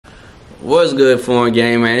What's good, Foreign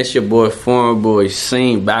Gang, man? It's your boy Foreign Boy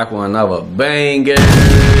Scene back with another banger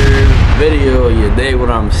video. You dig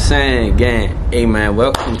what I'm saying, gang? Hey, man,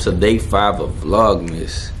 welcome to day 5 of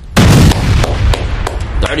Vlogmas.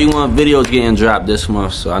 31 videos getting dropped this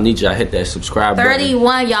month, so I need y'all to hit that subscribe button.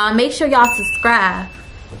 31, y'all. Make sure y'all subscribe.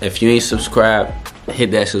 If you ain't subscribed,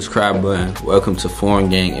 hit that subscribe button. Welcome to Foreign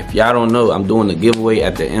Gang. If y'all don't know, I'm doing a giveaway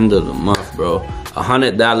at the end of the month, bro.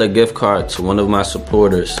 $100 gift card to one of my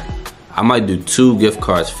supporters. I might do 2 gift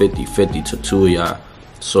cards, 50-50 to 2 of y'all.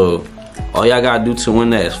 So all y'all gotta do to win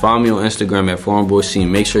that is follow me on Instagram at ForeignBoyScene.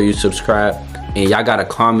 Make sure you subscribe, and y'all gotta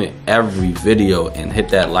comment every video and hit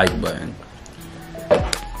that like button.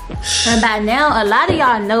 And by now, a lot of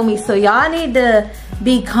y'all know me, so y'all need to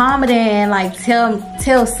be commenting and like tell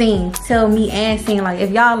me and Scene, like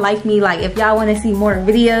if y'all like me, like if y'all want to see more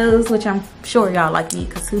videos, which I'm sure y'all like me,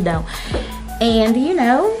 cause who don't? And you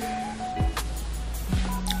know,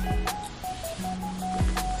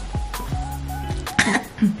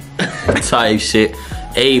 type shit.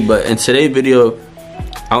 Hey, but in today's video,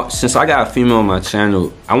 since I got a female on my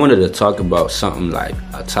channel, I wanted to talk about something like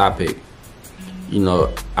a topic. You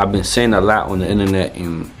know, I've been saying a lot on the internet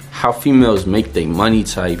and how females make their money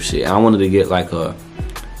type shit. I wanted to get like a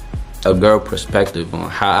girl perspective on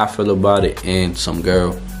how I feel about it, and some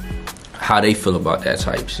girl how they feel about that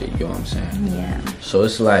type shit. You know what I'm saying? yeah. So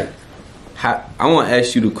it's like, I want to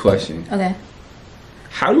ask you the question. Okay.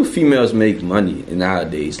 How do females make money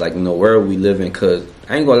nowadays, like in the world we live in? Cause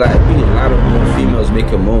I ain't gonna lie, we get a lot of more females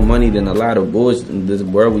making more money than a lot of boys in this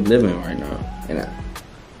world we live in right now. And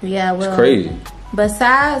Yeah, well, it's crazy.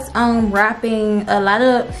 Besides rapping, a lot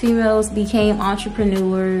of females became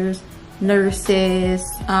entrepreneurs, nurses,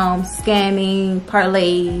 scamming,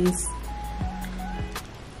 parlays.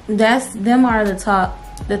 Them are the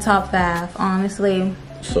top 5, honestly.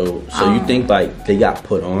 So you think like they got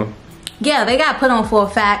put on? Yeah, they got put on for a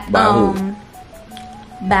fact. By who?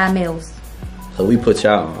 By males. So we put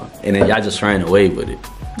y'all on, and then y'all just ran away with it.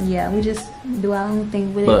 Yeah, we just do our own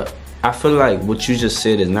thing with it. But I feel like what you just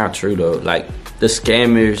said is not true though. Like the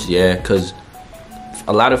scammers, yeah, cause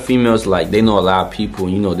a lot of females, like they know a lot of people,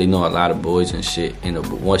 you know, they know a lot of boys and shit.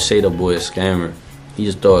 And once say the boy is a scammer, he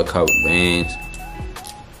just throw a couple bands,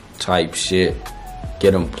 type shit,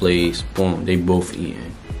 get them plays, boom, they both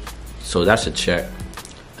eating. So that's a check.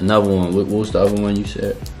 Another one, what was the other one you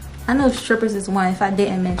said? I know strippers is one, if I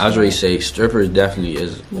didn't mention I was ready to say strippers definitely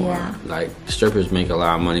is one. Yeah. Like strippers make a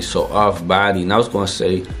lot of money. So off body, and I was gonna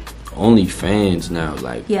say OnlyFans now,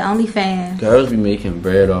 like yeah, OnlyFans. girls be making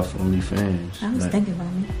bread off OnlyFans. I was like, thinking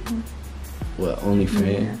about me. what,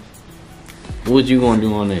 OnlyFans? Yeah. What was you gonna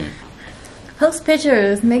do on there? Post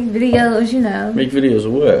pictures, make videos, you know. Make videos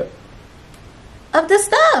of what? Of the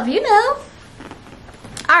stuff, you know.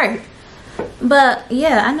 Alright. But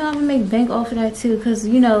yeah, I know I'm gonna make bank off of that too, because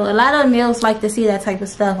you know a lot of males like to see that type of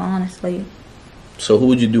stuff, honestly. So who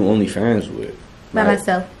would you do OnlyFans with? By like,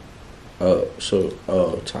 myself.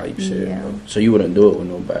 Type shit. Yeah. So you wouldn't do it with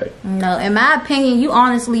nobody? No, in my opinion, you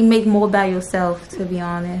honestly make more by yourself, to be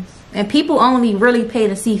honest. And people only really pay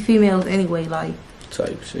to see females anyway, like.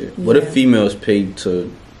 Type shit. What if females paid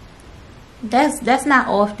to? That's not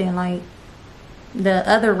often. Like the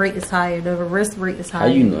other rate is higher. The risk rate is higher.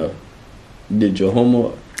 How you know? You did your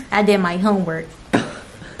homework? I did my homework.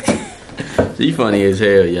 So you funny as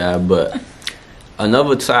hell, yeah. But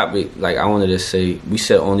another topic, like I wanted to say, we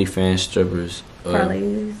said OnlyFans strippers.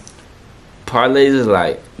 Parlays. Parlays is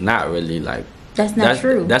like not really like. That's not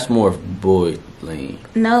true. That's more boy lane.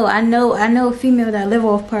 No, I know a female that live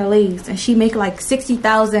off parlays, and she make like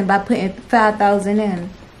 60,000 by putting 5,000 in.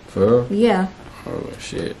 For real? Yeah. Oh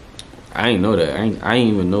shit! I ain't know that. I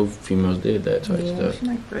ain't even know females did that type stuff. She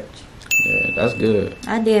like rich. Yeah, that's good.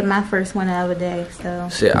 I did my first one the other day, so.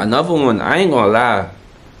 Shit, another one. I ain't gonna lie.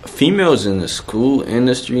 Females in the school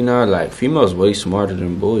industry now, like females way smarter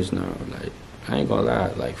than boys now. Like I ain't gonna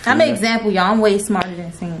lie. Like I'm an example, y'all. I'm way smarter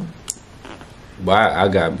than Scene. Why I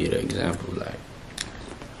gotta be the example? Like,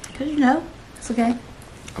 Cause you know, it's okay.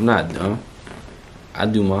 I'm not dumb. I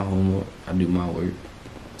do my homework. I do my work.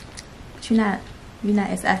 But you're not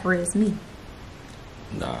as accurate as me.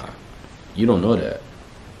 Nah, you don't know that.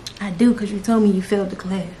 I do, cause you told me you failed the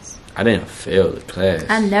class. I didn't fail the class.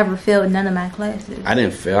 I never failed none of my classes. I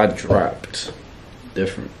didn't fail. I dropped.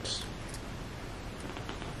 Difference.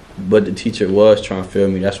 But the teacher was trying to fail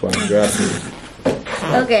me. That's why I dropped it.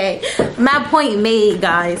 Okay, my point made,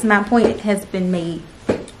 guys. My point has been made.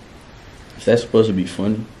 Is that supposed to be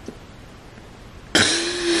funny?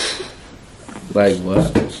 Like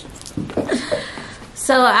what? So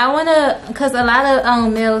So I wanna, cause a lot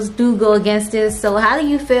of males do go against this. So how do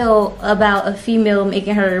you feel about a female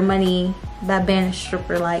making her money by being a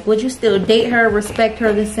stripper? Like, would you still date her, respect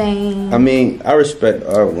her the same? I mean, I respect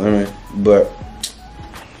all women, but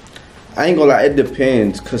I ain't gonna lie, it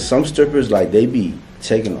depends. Cause some strippers, like, they be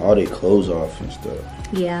taking all their clothes off and stuff.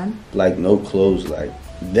 Yeah. Like, no clothes, like,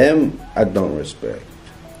 them I don't respect.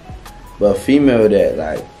 But a female that,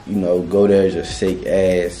 like, you know, go there just shake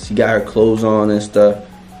ass, she got her clothes on and stuff,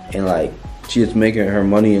 and like she just making her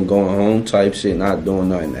money and going home type shit, not doing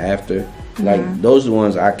nothing after. Like, those are the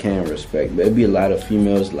ones I can respect. But it be a lot of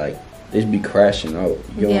females, like, they just be crashing out,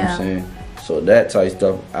 you know what I'm saying? So that type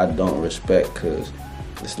stuff I don't respect, cause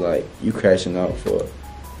it's like you crashing out for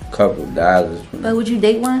a couple of dollars. But would you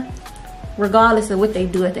date one? Regardless of what they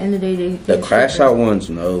do, at the end of the day, the crash out ones,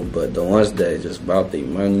 no, but the ones that just about their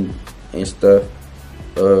money and stuff,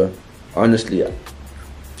 honestly, I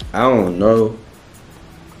don't know,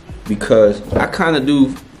 because I kind of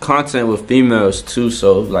do content with females too,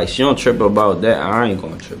 so like she don't trip about that, I ain't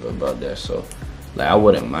gonna trip about that, so like I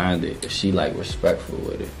wouldn't mind it if she like respectful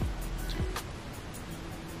with it.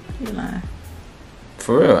 You lying.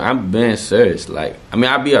 For real, I'm being serious. Like, I mean,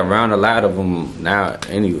 I be around a lot of them now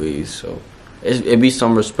anyways, so it be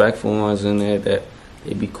some respectful ones in there that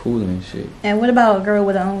they be cool and shit. And what about a girl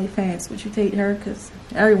with an OnlyFans? Would you take her? Because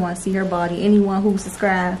everyone see her body. Anyone who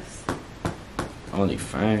subscribes.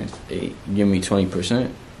 OnlyFans, they give me 20%.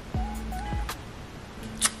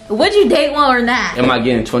 Would you date one or not? Am I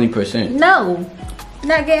getting 20%? No,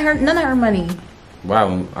 not getting her none of her money.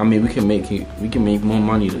 Wow, I mean, we can make more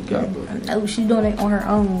money together. No, she's doing it on her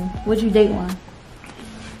own. Would you date one?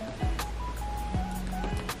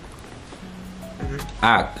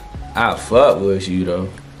 I fuck with you though.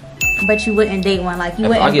 But you wouldn't date one, like you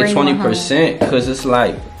wouldn't. I get bring 20%, cause it's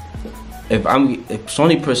like if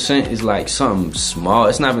 20% is like something small.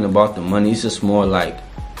 It's not even about the money. It's just more like,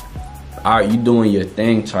 alright, you doing your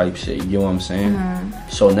thing type shit. You know what I'm saying?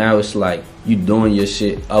 So now it's like you doing your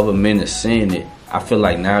shit. Other men are seeing it. I feel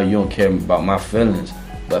like now you don't care about my feelings.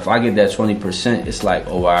 But if I get that 20%, it's like,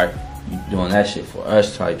 oh, alright, you doing that shit for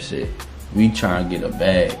us type shit. We trying to get a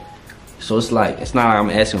bag. So it's like, it's not like I'm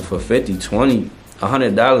asking for 50, 20,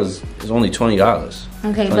 $100 is only $20.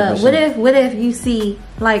 Okay, 20%. But what if you see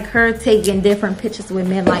like her taking different pictures with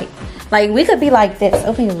men, like we could be like this.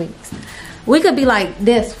 Open your legs. We could be like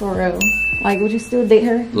this for real. Like, would you still date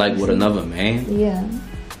her? Like with another man? Yeah.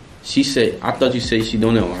 She said, I thought you said she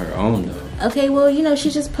doing it on her own though. Okay, well, you know,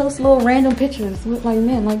 she just posts little random pictures with like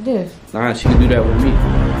men like this. Nah, she can do that with me.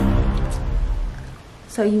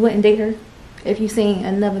 So you wouldn't date her if you seen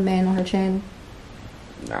another man on her channel?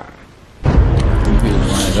 Nah. You can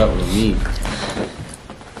line it up with me.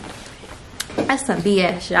 That's some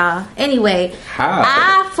BS, y'all. Anyway, how?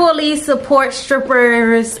 I fully support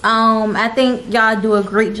strippers. I think y'all do a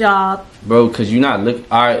great job. Bro, cause you not look.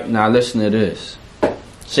 All right, now listen to this.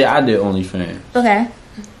 See, I did OnlyFans. Okay.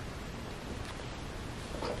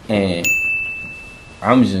 And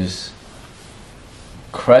I'm just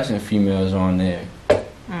crushing females on there.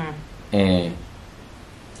 And,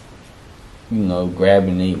 you know,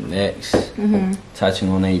 grabbing their necks, touching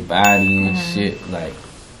on their body and shit. Like,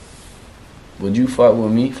 would you fuck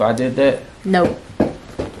with me if I did that? No.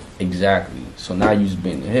 Exactly. So now you just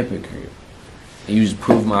being a hypocrite. And you just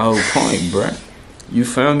proved my whole point, bruh. You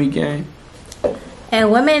feel me, gang? And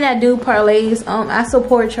women that do parlays, I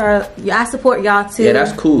support y'all. I support y'all too. Yeah,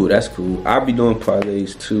 that's cool. That's cool. I'll be doing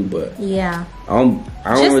parlays too, but yeah, I don't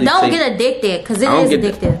really don't get addicted, because it is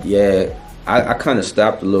addictive. Yeah, I kind of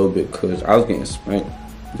stopped a little bit because I was getting spanked.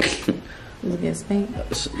 You was getting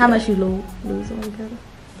spanked? How much you lose altogether?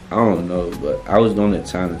 I don't know, but I was doing it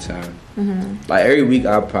time to time. Like every week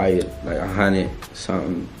I'll probably like 100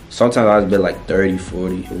 something. Sometimes I'll be like 30,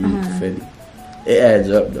 40, a week, 50. It adds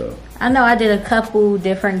up though. I know I did a couple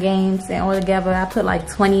different games, and altogether I put like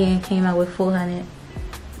 20 and came out with 400.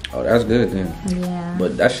 Oh, that's good then. Yeah.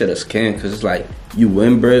 But that shit a scam, because it's like you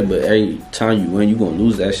win bread, but every time you win, you gonna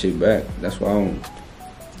lose that shit back. That's why I don't.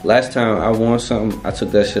 Last time I won something, I took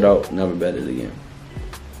that shit out, never bet it again.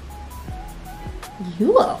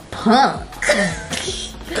 You a punk.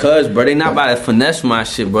 Cause, bro, they not about to finesse my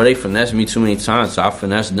shit, bro. They finesse me too many times, so I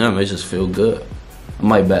finesse them. It just feel good. I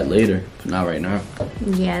might bet later, but not right now.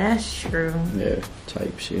 Yeah, that's true. Yeah,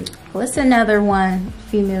 type shit. What's another one?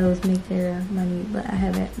 Females make their money, but I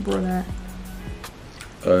haven't brought up.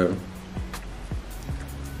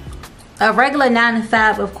 A regular 9 to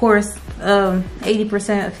 5, of course.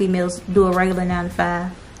 80% of females do a regular 9 to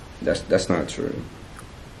 5. That's not true.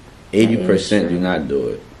 80% do not do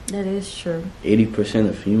it. That is true. 80%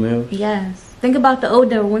 of females? Yes. Think about the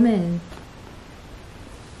older women.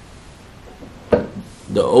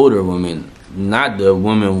 the older women, not the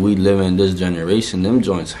women we live in this generation. Them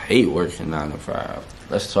joints hate working 9 to 5.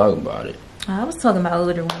 Let's talk about it. I was talking about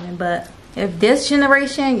older women, but if this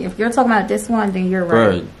generation, if you're talking about this one, then you're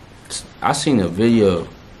right. Bruh, I seen a video.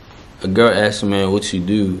 A girl asked a man, what you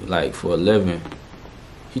do, like, for a living?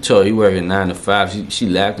 He told her he working 9 to 5. She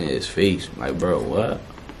laughed in his face. Like, bro, what?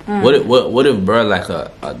 What if bro, like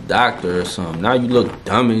a doctor or something? Now you look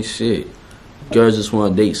dumb as shit. Girls just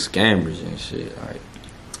want to date scammers and shit. Like,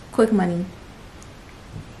 quick money.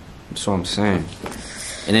 That's what I'm saying.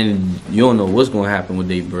 And then you don't know what's going to happen with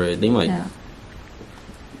their bread. They might. Yeah.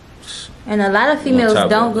 And a lot of females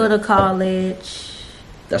don't go to college.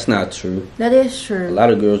 That's not true. That is true. A lot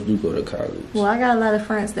of girls do go to college. Well, I got a lot of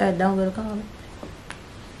friends that don't go to college.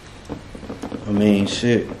 I mean,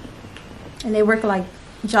 shit. And they work like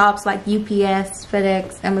jobs like UPS,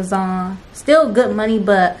 FedEx, Amazon. Still good money,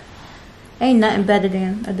 but ain't nothing better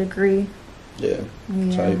than a degree. Yeah.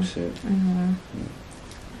 Type shit.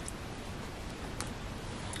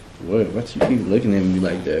 What you keep looking at me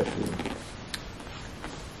like that for?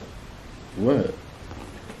 What?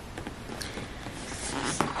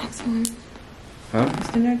 Next one. Huh? What's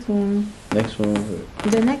the next one? Next one.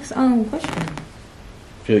 What? The next question.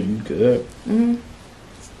 Feel you good? You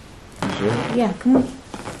sure? Yeah, come on.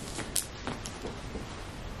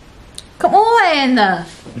 Come on!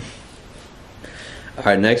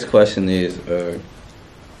 Alright, next question is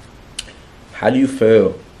how do you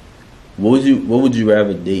feel? What would you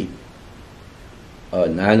rather date? A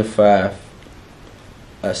 9 to 5,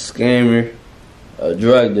 a scammer, a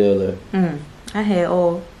drug dealer? I had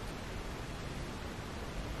all.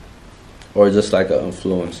 Or just like an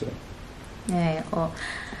influencer? Yeah, all.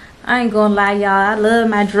 I ain't gonna lie, y'all. I love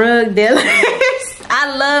my drug dealers.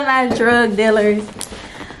 I love my drug dealers.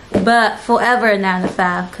 But forever a 9 to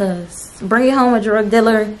 5, cause bringing home a drug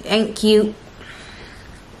dealer ain't cute.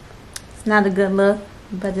 It's not a good look,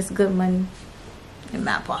 but it's good money in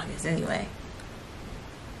my pockets anyway.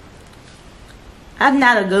 I'm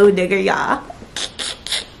not a gold digger, y'all.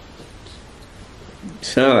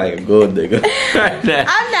 Sound like a gold digger.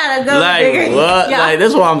 I'm not a gold like, digger. What? Y'all. Like,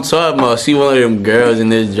 that's what I'm talking about. See one of them girls in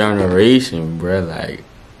this generation, bruh. Like,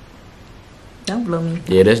 don't blow me.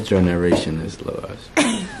 Yeah, this generation is lost.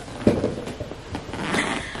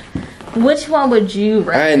 Which one would you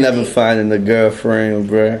rather? I ain't never finding a girlfriend,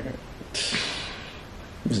 bruh.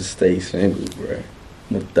 Just stay single, bruh.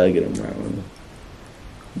 I'm a thug it around.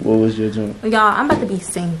 What was your job? Y'all, I'm about to be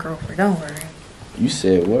single, don't worry. You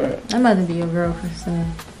said what? I'm about to be your girlfriend soon.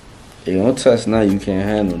 Hey, don't touch now, you can't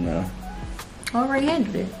handle now. Already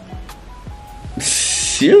handled it.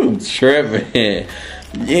 You tripping.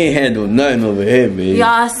 You ain't handle nothing over here, baby.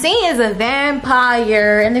 Y'all, Sin is a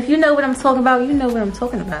vampire. And if you know what I'm talking about, you know what I'm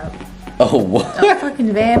talking about. Oh, what? A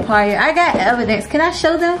fucking vampire. I got evidence. Can I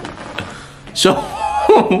show them? Show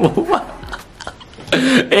what?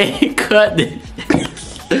 Hey, cut this.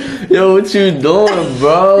 Yo, what you doing,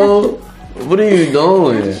 bro? What are you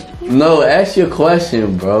doing? No, ask your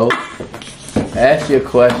question, bro. Ask your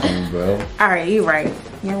question, bro. Alright, you right.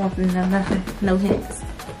 You don't want to know nothing. No hints.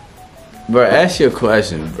 Bro, ask your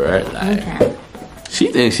question, bro. Like, Okay.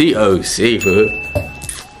 She thinks she OC, bro.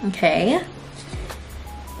 Okay.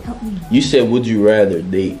 You said, would you rather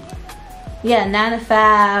date? Yeah, 9 to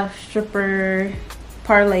 5, stripper,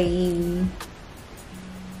 parlay.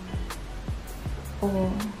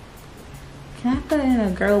 Or can I put in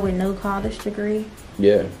a girl with no college degree?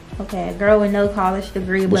 Yeah. Okay, a girl with no college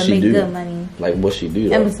degree What but she make do? good money. Like, what she do,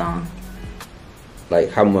 though? Amazon. Like,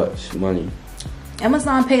 how much money?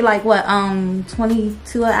 Amazon pay like what,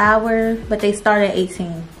 22 an hour, but they start at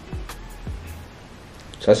 18.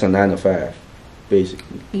 So that's a 9 to 5,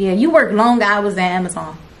 basically. Yeah, you work long hours at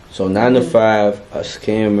Amazon. So 9 to 5, a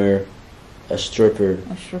scammer, a stripper,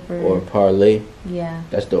 or a parlay. Yeah.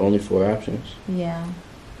 That's the only 4 options. Yeah.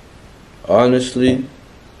 Honestly,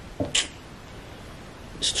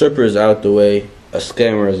 stripper is out the way, a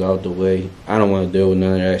scammer is out the way. I don't want to deal with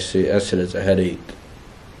none of that shit. That shit is a headache.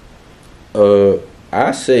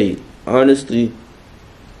 I say honestly,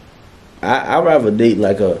 I'd rather date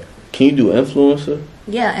like a. Can you do influencer?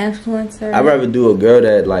 Yeah, influencer. I'd rather do a girl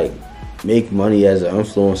that like make money as an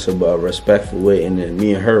influencer, but a respectful way, and then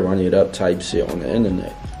me and her run it up type shit on the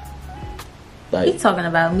internet. Like, He's talking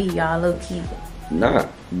about me, y'all, low key. Nah,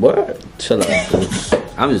 what? Chill out, dude.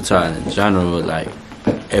 I'm just talking in general. Like,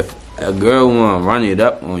 if a girl wanna run it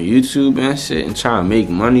up on YouTube and shit and try to make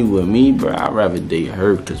money with me, bro, I'd rather date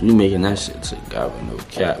her because we making that shit together, no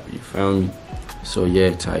cap. You feel me? So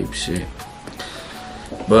yeah, type shit.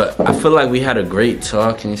 But I feel like we had a great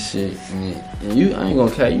talk and shit. And you, I ain't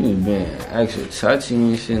gonna care. You was being actually touchy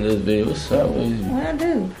and shit in this video. What's up with you? What I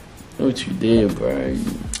do? What you did, bro?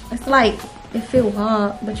 It's like it feel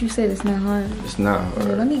hard, but you said it's not hard. It's not hard.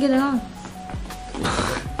 Yeah, let me get it on.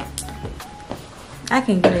 I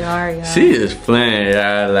can get it hard, y'all. She is playing,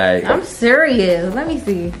 y'all. Like I'm serious. Let me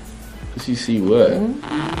see. She see what?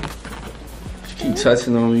 She keep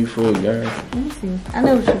touching on me for a girl. Let me see. I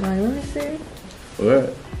know what you're like. Let me see.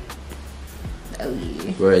 What? Oh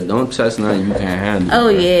yeah. Bro, don't touch nothing you can't handle.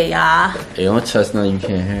 Oh bro. yeah, y'all. Hey, don't touch nothing you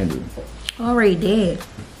can't handle. Already did.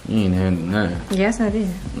 You ain't handle nothing. Yes, I did.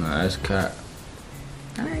 Nah, that's cap.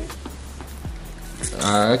 Alright.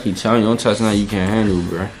 I keep telling you, don't touch nothing you can't handle,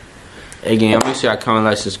 bro. Hey, gang, make sure y'all comment,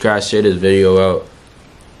 like, subscribe, share this video out.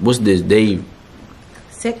 What's this, day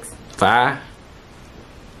 6? 5?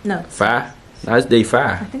 No. 5? No, it's day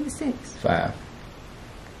 5. I think it's 6. 5.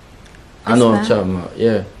 I know what I'm talking about,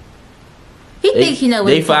 yeah. He thinks he know what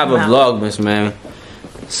Day he's 5 talking of about. Vlogmas, man.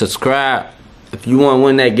 Subscribe. If you want to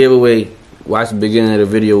win that giveaway, watch the beginning of the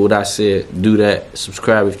video, what I said. Do that.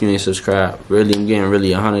 Subscribe if you ain't subscribed. Really, I'm getting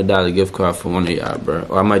really $100 gift card for one of y'all, bro.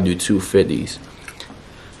 Or I might do 250s.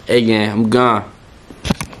 Hey, gang, I'm gone.